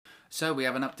So we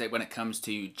have an update when it comes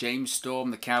to James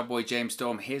Storm, the Cowboy James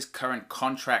Storm, his current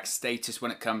contract status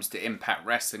when it comes to Impact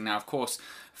Wrestling. Now, of course,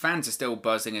 fans are still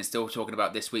buzzing and still talking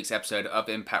about this week's episode of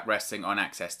Impact Wrestling on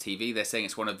AXS TV. They're saying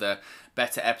it's one of the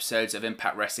better episodes of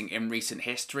Impact Wrestling in recent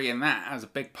history, and that has a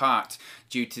big part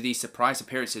due to the surprise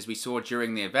appearances we saw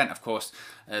during the event. Of course,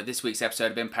 this week's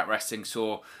episode of Impact Wrestling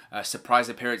saw surprise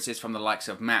appearances from the likes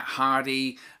of Matt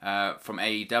Hardy, from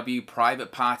AEW,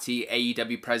 Private Party,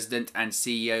 AEW President and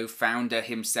CEO, founder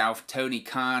himself, Tony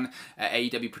Khan,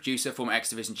 AEW producer, former X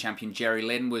Division champion Jerry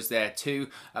Lynn was there too.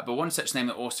 But one such name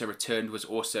that also returned was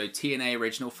also TNA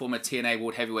original, former TNA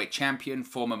World Heavyweight Champion,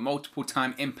 former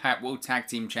multiple-time Impact World Tag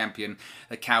Team Champion,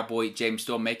 the Cowboy James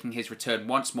Storm, making his return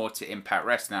once more to Impact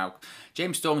Wrestling. Now,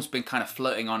 James Storm's been kind of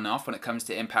floating on and off when it comes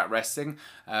to Impact Wrestling.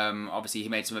 Obviously, he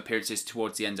made some appearances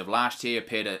towards the end of last year,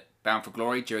 appeared at Bound for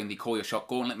Glory during the Call Your Shot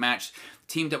Gauntlet match,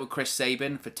 teamed up with Chris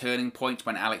Sabin for Turning Point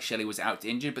when Alex Shelley was out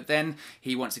injured, but then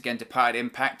he once again departed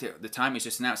Impact. At the time, it was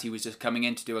just announced he was just coming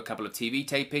in to do a couple of TV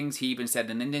tapings. He even said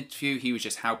in an interview he was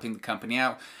just helping the company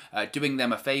out, doing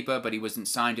them a favour, but he wasn't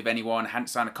signed with anyone, hadn't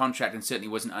signed a contract, and certainly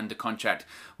wasn't under contract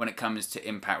when it comes to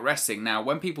Impact Wrestling. Now,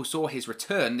 when people saw his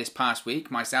return this past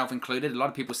week, myself included, a lot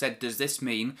of people said, does this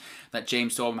mean that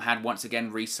James Storm had once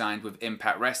again re-signed with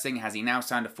Impact Wrestling? Has he now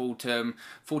signed a full-time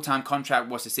contract?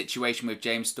 What's the situation with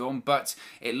James Storm? But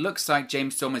it looks like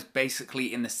James Storm is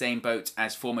basically in the same boat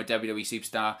as former WWE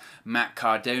superstar Matt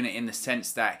Cardona, in the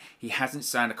sense that he hasn't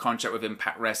signed a contract with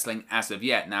Impact Wrestling as of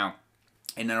yet. Now,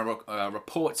 in a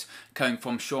report coming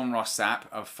from Sean Ross Sapp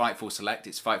of Fightful Select,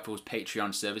 it's Fightful's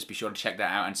Patreon service, be sure to check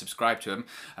that out and subscribe to him.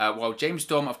 While James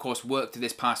Storm, of course, worked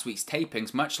this past week's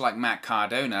tapings, much like Matt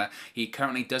Cardona, he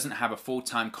currently doesn't have a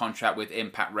full-time contract with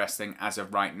Impact Wrestling as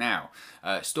of right now.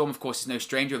 Storm, of course, is no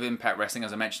stranger of Impact Wrestling.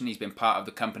 As I mentioned, he's been part of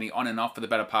the company on and off for the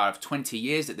better part of 20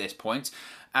 years at this point.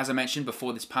 As I mentioned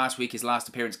before, this past week, his last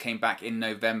appearance came back in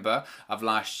November of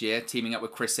last year, teaming up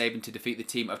with Chris Sabin to defeat the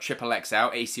team of Triple XL,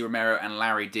 AC Romero and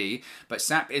Larry D. But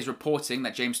Sapp is reporting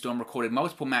that James Storm recorded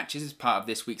multiple matches as part of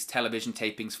this week's television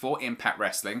tapings for Impact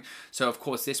Wrestling. So, of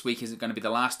course, this week isn't going to be the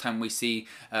last time we see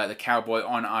the Cowboy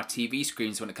on our TV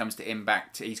screens when it comes to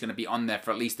Impact. He's going to be on there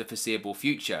for at least the foreseeable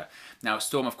future. Now,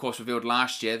 Storm, of course, revealed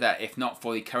last year that if not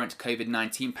for the current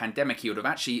COVID-19 pandemic, he would have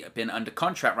actually been under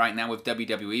contract right now with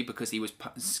WWE, because he was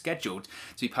scheduled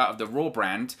to be part of the Raw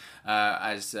brand,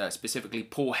 as specifically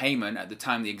Paul Heyman, at the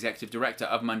time the executive director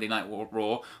of Monday Night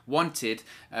Raw, wanted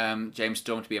James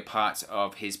Storm to be a part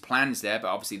of his plans there, but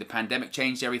obviously the pandemic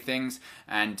changed everything,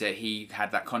 and he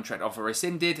had that contract offer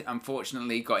rescinded.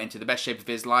 Unfortunately, got into the best shape of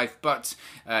his life, but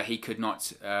he did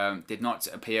not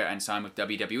appear and sign with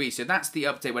WWE. So that's the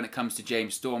update when it comes to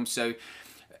James Storm. So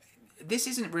this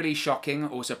isn't really shocking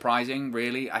or surprising,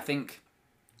 really. I think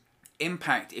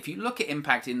Impact, if you look at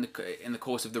Impact in the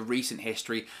course of the recent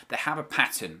history, they have a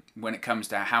pattern when it comes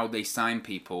to how they sign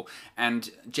people, and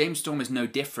James Storm is no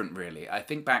different, really. I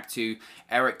think back to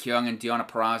Eric Young and Deonna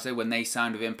Purrazzo when they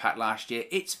signed with Impact last year.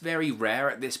 It's very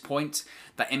rare at this point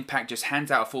that Impact just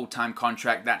hands out a full-time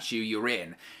contract, that's you're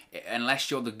in. Unless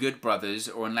you're the Good Brothers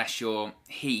or unless you're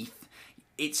Heath,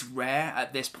 it's rare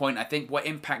at this point. I think what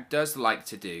Impact does like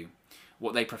to do,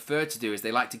 what they prefer to do, is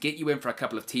they like to get you in for a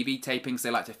couple of TV tapings.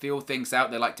 They like to feel things out.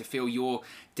 They like to feel your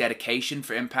dedication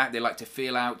for Impact. They like to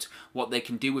feel out what they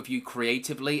can do with you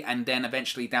creatively, and then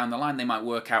eventually down the line they might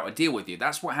work out a deal with you.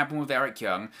 That's what happened with Eric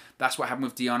Young. That's what happened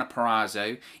with Deonna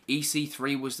Purrazzo.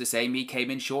 EC3 was the same. He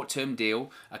came in short-term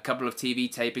deal, a couple of TV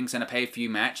tapings and a pay-per-view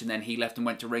match, and then he left and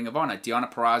went to Ring of Honor.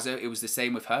 Deonna Purrazzo, it was the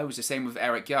same with her. It was the same with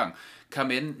Eric Young.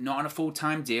 Come in, not on a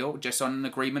full-time deal, just on an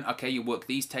agreement. Okay, you work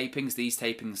these tapings, these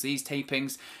tapings, these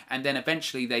tapings, and then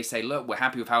eventually they say, look, we're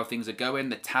happy with how things are going.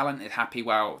 The talent is happy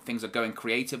while things are going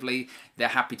creatively. They're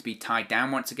happy to be tied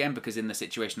down once again, because in the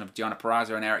situation of Deonna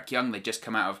Purrazzo and Eric Young, they just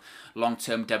come out of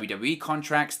long-term WWE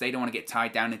contracts. They don't want to get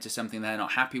tied down into something they're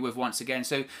not happy with once again.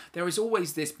 So there is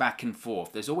always this back and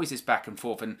forth. There's always this back and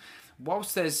forth. And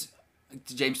whilst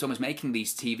James Storm is making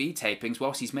these TV tapings,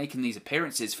 whilst he's making these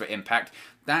appearances for Impact,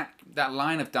 that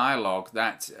line of dialogue,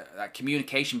 that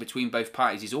communication between both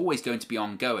parties is always going to be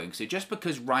ongoing. So just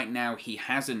because right now he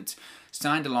hasn't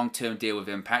signed a long-term deal with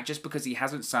Impact, just because he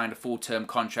hasn't signed a full-term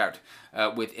contract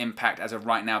with Impact as of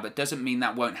right now, that doesn't mean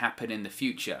that won't happen in the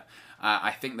future.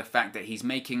 I think the fact that he's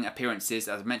making appearances,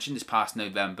 as I mentioned, this past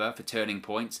November for Turning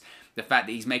Points, the fact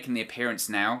that he's making the appearance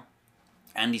now,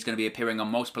 and he's going to be appearing on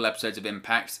multiple episodes of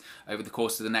Impact over the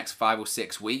course of the next 5 or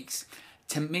 6 weeks,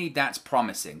 to me that's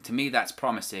promising.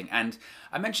 And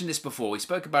I mentioned this before. We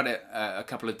spoke about it a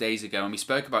couple of days ago, and we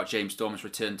spoke about James Storm's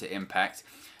return to Impact.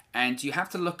 And you have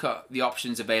to look at the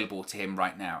options available to him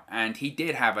right now. And he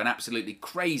did have an absolutely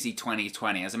crazy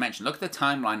 2020. As I mentioned, look at the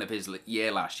timeline of his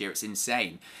year last year. It's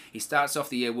insane. He starts off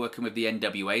the year working with the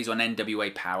NWAs on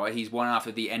NWA Power. He's one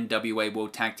after the NWA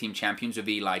World Tag Team Champions with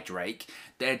Eli Drake.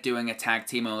 They're doing a tag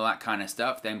team and all that kind of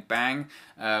stuff. Then bang,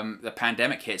 the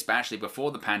pandemic hits. But actually,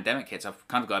 before the pandemic hits, I've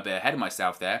kind of got a bit ahead of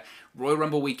myself there. Royal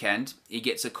Rumble weekend, he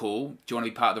gets a call. Do you want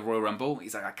to be part of the Royal Rumble?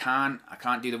 He's like, I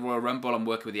can't do the Royal Rumble. I'm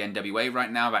working with the NWA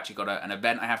right now. I've actually got an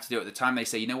event I have to do at the time. They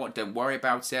say, you know what, don't worry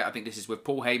about it. I think this is with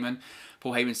Paul Heyman.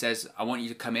 Paul Heyman says, I want you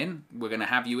to come in. We're going to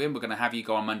have you in. We're going to have you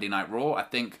go on Monday Night Raw. I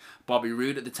think Bobby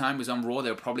Roode at the time was on Raw. They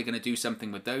were probably going to do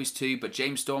something with those two. But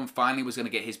James Storm finally was going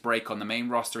to get his break on the main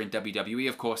roster in WWE.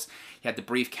 Of course, he had the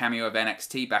brief cameo of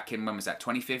NXT back in, when was that,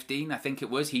 2015? I think it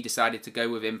was. He decided to go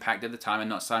with Impact at the time and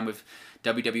not sign with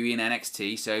WWE and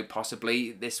NXT. So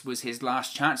possibly this was his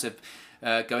last chance of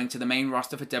going to the main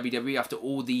roster for WWE. After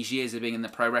all these years of being in the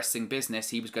pro wrestling business,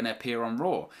 he was going to appear on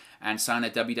Raw and sign a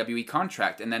WWE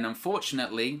contract. And then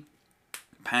unfortunately,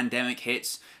 pandemic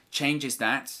hits, changes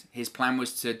that. His plan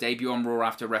was to debut on Raw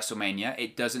after WrestleMania.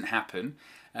 It doesn't happen.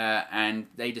 And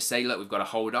they just say, look, we've got to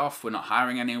hold off. We're not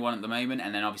hiring anyone at the moment.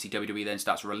 And then obviously WWE then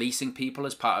starts releasing people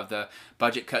as part of the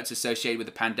budget cuts associated with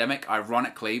the pandemic.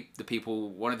 Ironically,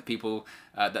 one of the people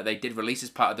that they did release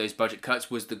as part of those budget cuts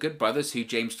was the Good Brothers, who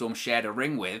James Storm shared a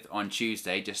ring with on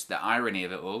Tuesday. Just the irony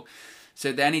of it all.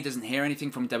 So then he doesn't hear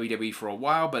anything from WWE for a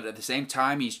while, but at the same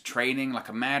time, he's training like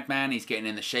a madman. He's getting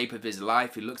in the shape of his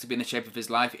life. He looks to be in the shape of his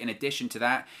life. In addition to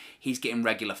that, he's getting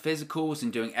regular physicals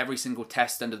and doing every single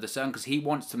test under the sun because he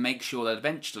wants to make sure that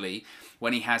eventually,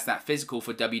 when he has that physical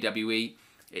for WWE,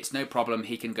 it's no problem.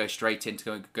 He can go straight in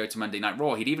to go to Monday Night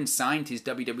Raw. He'd even signed his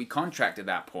WWE contract at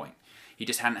that point. He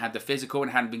just hadn't had the physical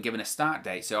and hadn't been given a start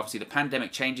date. So obviously the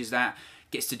pandemic changes that.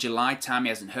 Gets to July time, he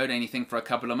hasn't heard anything for a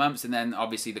couple of months, and then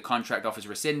obviously the contract offer's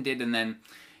rescinded, and then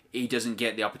he doesn't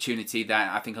get the opportunity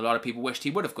that I think a lot of people wished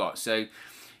he would have got. So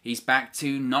he's back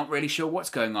to not really sure what's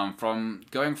going on.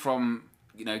 Going from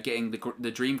getting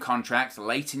the dream contract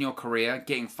late in your career,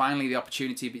 getting finally the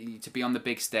opportunity to be on the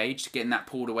big stage, getting that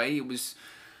pulled away. It was,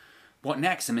 what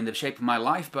next? I'm in the shape of my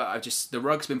life, but the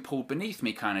rug's been pulled beneath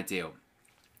me kind of deal.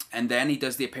 And then he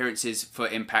does the appearances for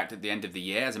Impact at the end of the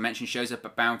year. As I mentioned, shows up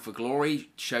at Bound for Glory,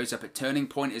 shows up at Turning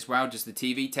Point as well, just the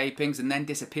TV tapings, and then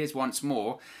disappears once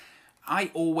more.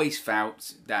 I always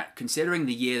felt that, considering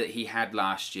the year that he had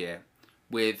last year,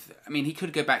 he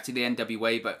could go back to the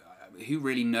NWA, but who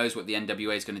really knows what the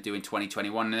NWA is going to do in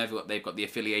 2021? And they've got the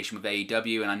affiliation with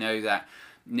AEW, and I know that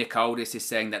Nick Aldis is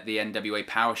saying that the NWA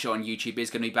Power Show on YouTube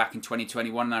is going to be back in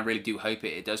 2021, and I really do hope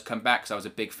it does come back, because I was a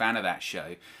big fan of that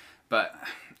show. But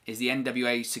is the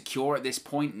NWA secure at this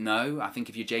point? No. I think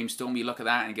if you're James Storm, you look at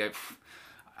that and go,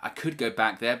 I could go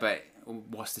back there, but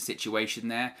what's the situation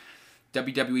there?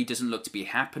 WWE doesn't look to be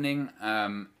happening.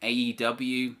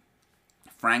 AEW,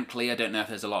 frankly, I don't know if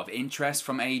there's a lot of interest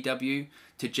from AEW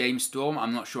to James Storm.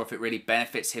 I'm not sure if it really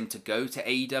benefits him to go to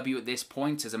AEW at this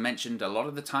point. As I mentioned, a lot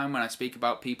of the time when I speak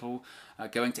about people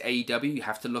going to AEW, you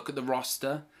have to look at the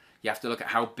roster. You have to look at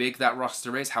how big that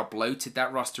roster is, how bloated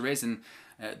that roster is, and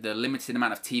the limited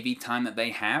amount of TV time that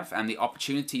they have and the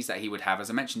opportunities that he would have. As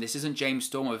I mentioned, this isn't James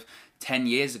Storm of 10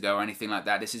 years ago or anything like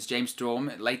that. This is James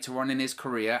Storm later on in his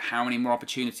career. How many more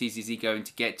opportunities is he going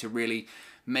to get to really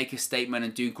make a statement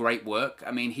and do great work?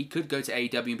 I mean, he could go to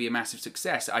AEW and be a massive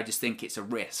success. I just think it's a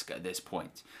risk at this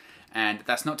point. And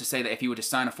that's not to say that if he were to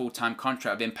sign a full-time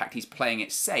contract of Impact, he's playing it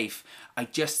safe. I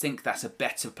just think that's a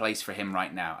better place for him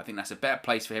right now. I think that's a better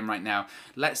place for him right now.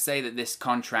 Let's say that this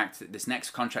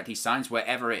next contract he signs,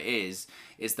 wherever it is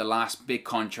the last big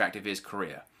contract of his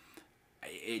career.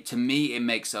 To me, it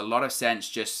makes a lot of sense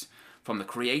just from the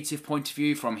creative point of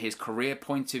view, from his career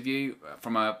point of view,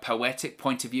 from a poetic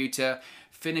point of view, to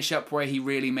finish up where he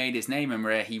really made his name and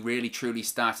where he really truly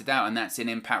started out, and that's in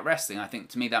Impact Wrestling. I think,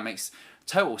 to me, that makes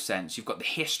total sense. You've got the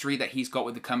history that he's got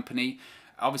with the company.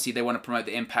 Obviously, they want to promote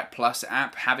the Impact Plus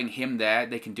app. Having him there,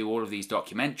 they can do all of these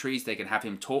documentaries. They can have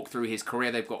him talk through his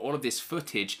career. They've got all of this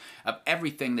footage of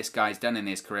everything this guy's done in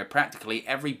his career. Practically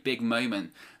every big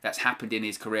moment that's happened in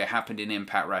his career happened in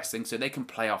Impact Wrestling, so they can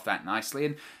play off that nicely.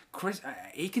 And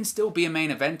he can still be a main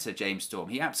eventer, James Storm.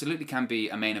 He absolutely can be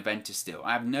a main eventer still.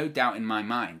 I have no doubt in my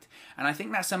mind. And I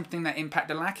think that's something that Impact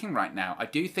are lacking right now. I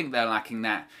do think they're lacking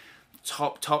that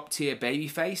top tier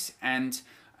babyface, and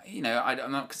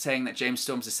I'm not saying that James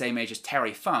Storm's the same age as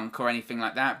Terry Funk or anything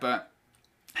like that, but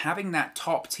having that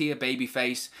top tier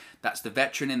babyface that's the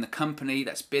veteran in the company,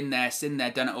 that's been there, seen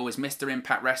there, done it all, as Mr.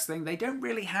 Impact Wrestling, they don't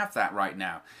really have that right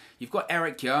now. You've got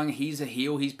Eric Young, he's a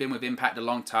heel, he's been with Impact a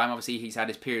long time, obviously he's had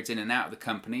his periods in and out of the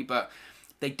company, but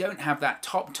they don't have that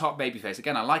top babyface.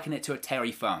 Again, I liken it to a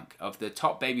Terry Funk, of the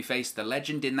top babyface, the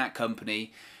legend in that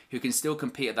company, who can still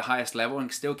compete at the highest level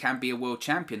and still can be a world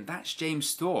champion. That's James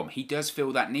Storm. He does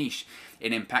fill that niche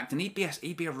in Impact, and he'd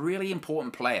be a really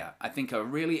important player. I think a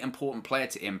really important player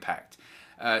to Impact.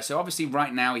 So obviously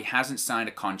right now he hasn't signed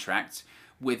a contract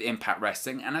with Impact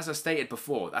Wrestling, and as I stated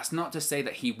before, that's not to say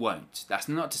that he won't. That's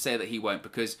not to say that he won't,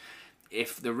 because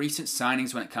if the recent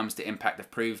signings when it comes to Impact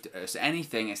have proved us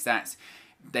anything, it's that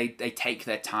they take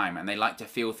their time and they like to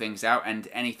feel things out, and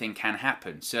anything can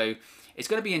happen. So it's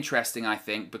going to be interesting, I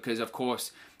think, because of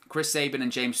course Chris Sabin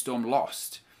and James Storm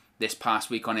lost this past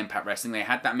week on Impact Wrestling. They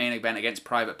had that main event against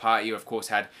Private Party, who of course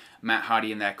had Matt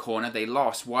Hardy in their corner. They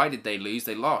lost. Why did they lose?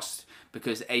 They lost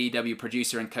because AEW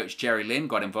producer and coach Jerry Lynn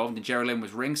got involved, and Jerry Lynn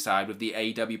was ringside with the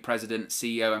AEW president,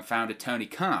 CEO and founder Tony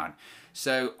Khan.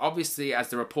 So obviously, as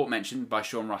the report mentioned by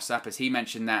Sean Ross Sapp, as he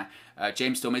mentioned that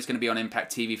James Storm is going to be on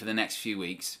Impact TV for the next few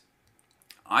weeks,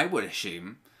 I would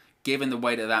assume, given the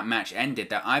way that that match ended,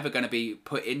 they're either going to be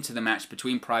put into the match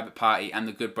between Private Party and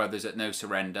the Good Brothers at No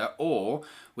Surrender, or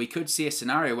we could see a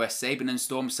scenario where Sabin and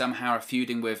Storm somehow are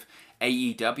feuding with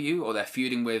AEW, or they're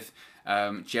feuding with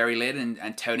Jerry Lynn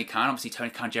and Tony Khan. Obviously, Tony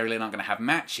Khan and Jerry Lynn aren't going to have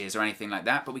matches or anything like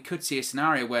that, but we could see a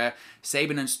scenario where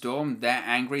Sabin and Storm, they're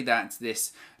angry that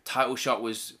this title shot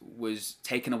was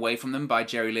taken away from them by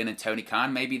Jerry Lynn and Tony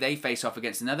Khan. Maybe they face off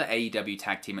against another AEW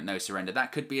tag team at No Surrender.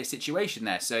 That could be a situation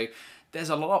there. So there's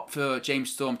a lot for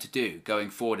James Storm to do going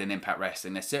forward in Impact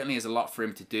Wrestling. There certainly is a lot for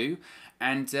him to do.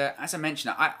 And as I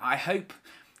mentioned, I hope,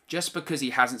 just because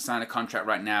he hasn't signed a contract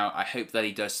right now, I hope that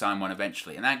he does sign one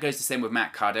eventually. And that goes the same with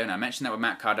Matt Cardona. I mentioned that with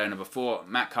Matt Cardona before.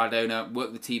 Matt Cardona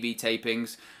worked the TV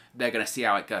tapings. They're going to see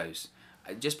how it goes.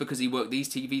 Just because he worked these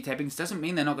TV tapings doesn't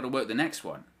mean they're not going to work the next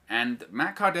one. And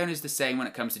Matt Cardona is the same when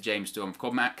it comes to James Storm. Of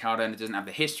course, Matt Cardona doesn't have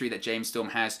the history that James Storm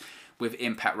has with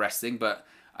Impact Wrestling, but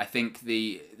I think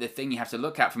the thing you have to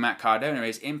look at for Matt Cardona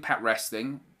is Impact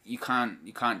Wrestling. You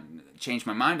can't change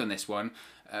my mind on this one.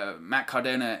 Matt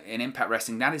Cardona in Impact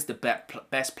Wrestling, that is the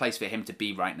best place for him to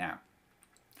be right now.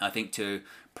 I think to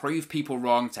prove people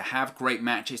wrong, to have great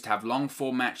matches, to have long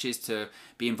form matches, to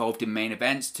be involved in main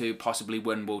events, to possibly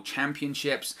win world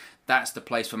championships, that's the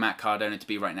place for Matt Cardona to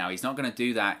be right now. He's not going to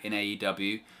do that in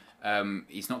AEW.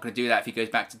 He's not going to do that if he goes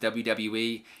back to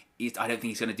WWE. I don't think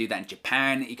he's going to do that in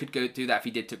Japan. He could go do that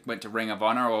if he went to Ring of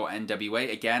Honor or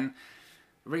NWA. Again,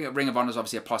 Ring of Honor is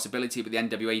obviously a possibility, but the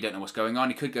NWA, you don't know what's going on.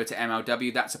 He could go to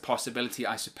MLW. That's a possibility,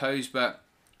 I suppose. But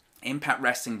Impact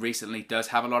Wrestling recently does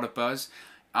have a lot of buzz.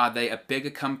 Are they a bigger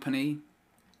company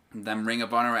than Ring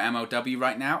of Honor or MLW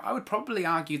right now? I would probably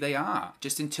argue they are,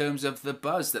 just in terms of the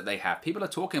buzz that they have. People are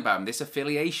talking about them. This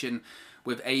affiliation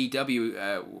with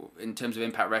AEW in terms of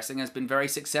Impact Wrestling has been very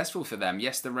successful for them.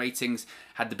 Yes, the ratings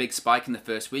had the big spike in the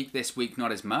first week. This week,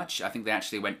 not as much. I think they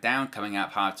actually went down, coming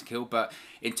out Hard to Kill. But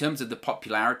in terms of the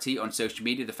popularity on social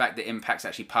media, the fact that Impact's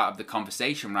actually part of the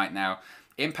conversation right now,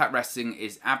 Impact Wrestling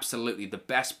is absolutely the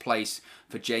best place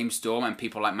for James Storm and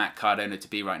people like Matt Cardona to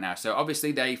be right now. So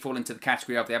obviously they fall into the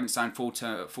category of they haven't signed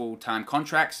full-time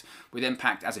contracts with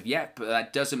Impact as of yet, but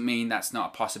that doesn't mean that's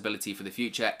not a possibility for the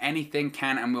future. Anything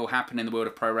can and will happen in the world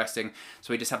of pro wrestling,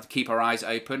 so we just have to keep our eyes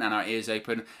open and our ears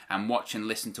open and watch and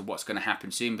listen to what's going to happen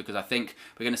soon, because I think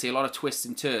we're going to see a lot of twists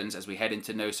and turns as we head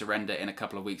into No Surrender in a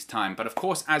couple of weeks' time. But of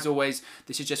course, as always,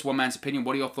 this is just one man's opinion.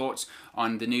 What are your thoughts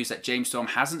on the news that James Storm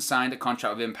hasn't signed a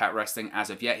contract with Impact Wrestling as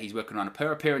of yet? He's working on a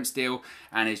per appearance deal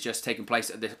and is just taking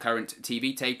place at the current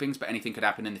TV tapings, but anything could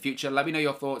happen in the future. Let me know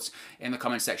your thoughts in the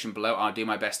comment section below. I'll do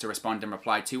my best to respond and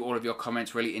reply to all of your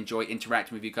comments. Really enjoy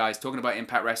interacting with you guys, talking about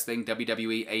Impact Wrestling,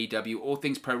 WWE, AEW, all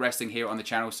things pro wrestling here on the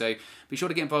channel. So be sure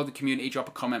to get involved with the community, drop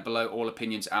a comment below. All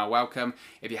opinions are welcome.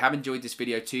 If you have enjoyed this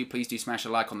video too, please do smash a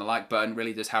like on the like button.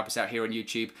 Really does help us out here on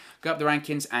YouTube. Go up the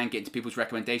rankings and get into people's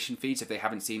recommendation feeds if they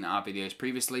haven't seen our videos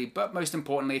previously. But most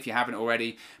importantly, if you haven't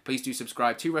already, please do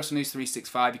subscribe to Wrestle News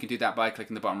 365. You can do that by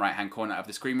clicking the bottom right hand corner of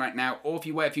the screen right now, or if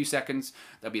you wait a few seconds,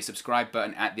 there'll be a subscribe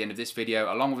button at the end of this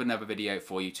video along with another video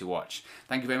for you to watch.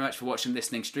 Thank you very much for watching,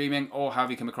 listening, streaming, or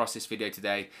however you come across this video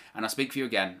today, and I'll speak for you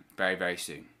again very, very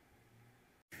soon.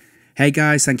 Hey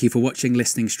guys, thank you for watching,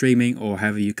 listening, streaming, or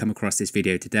however you come across this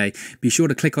video today. Be sure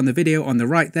to click on the video on the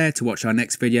right there to watch our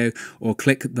next video, or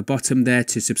click the bottom there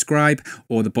to subscribe,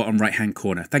 or the bottom right hand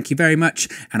corner. Thank you very much,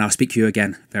 and I'll speak to you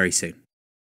again very soon.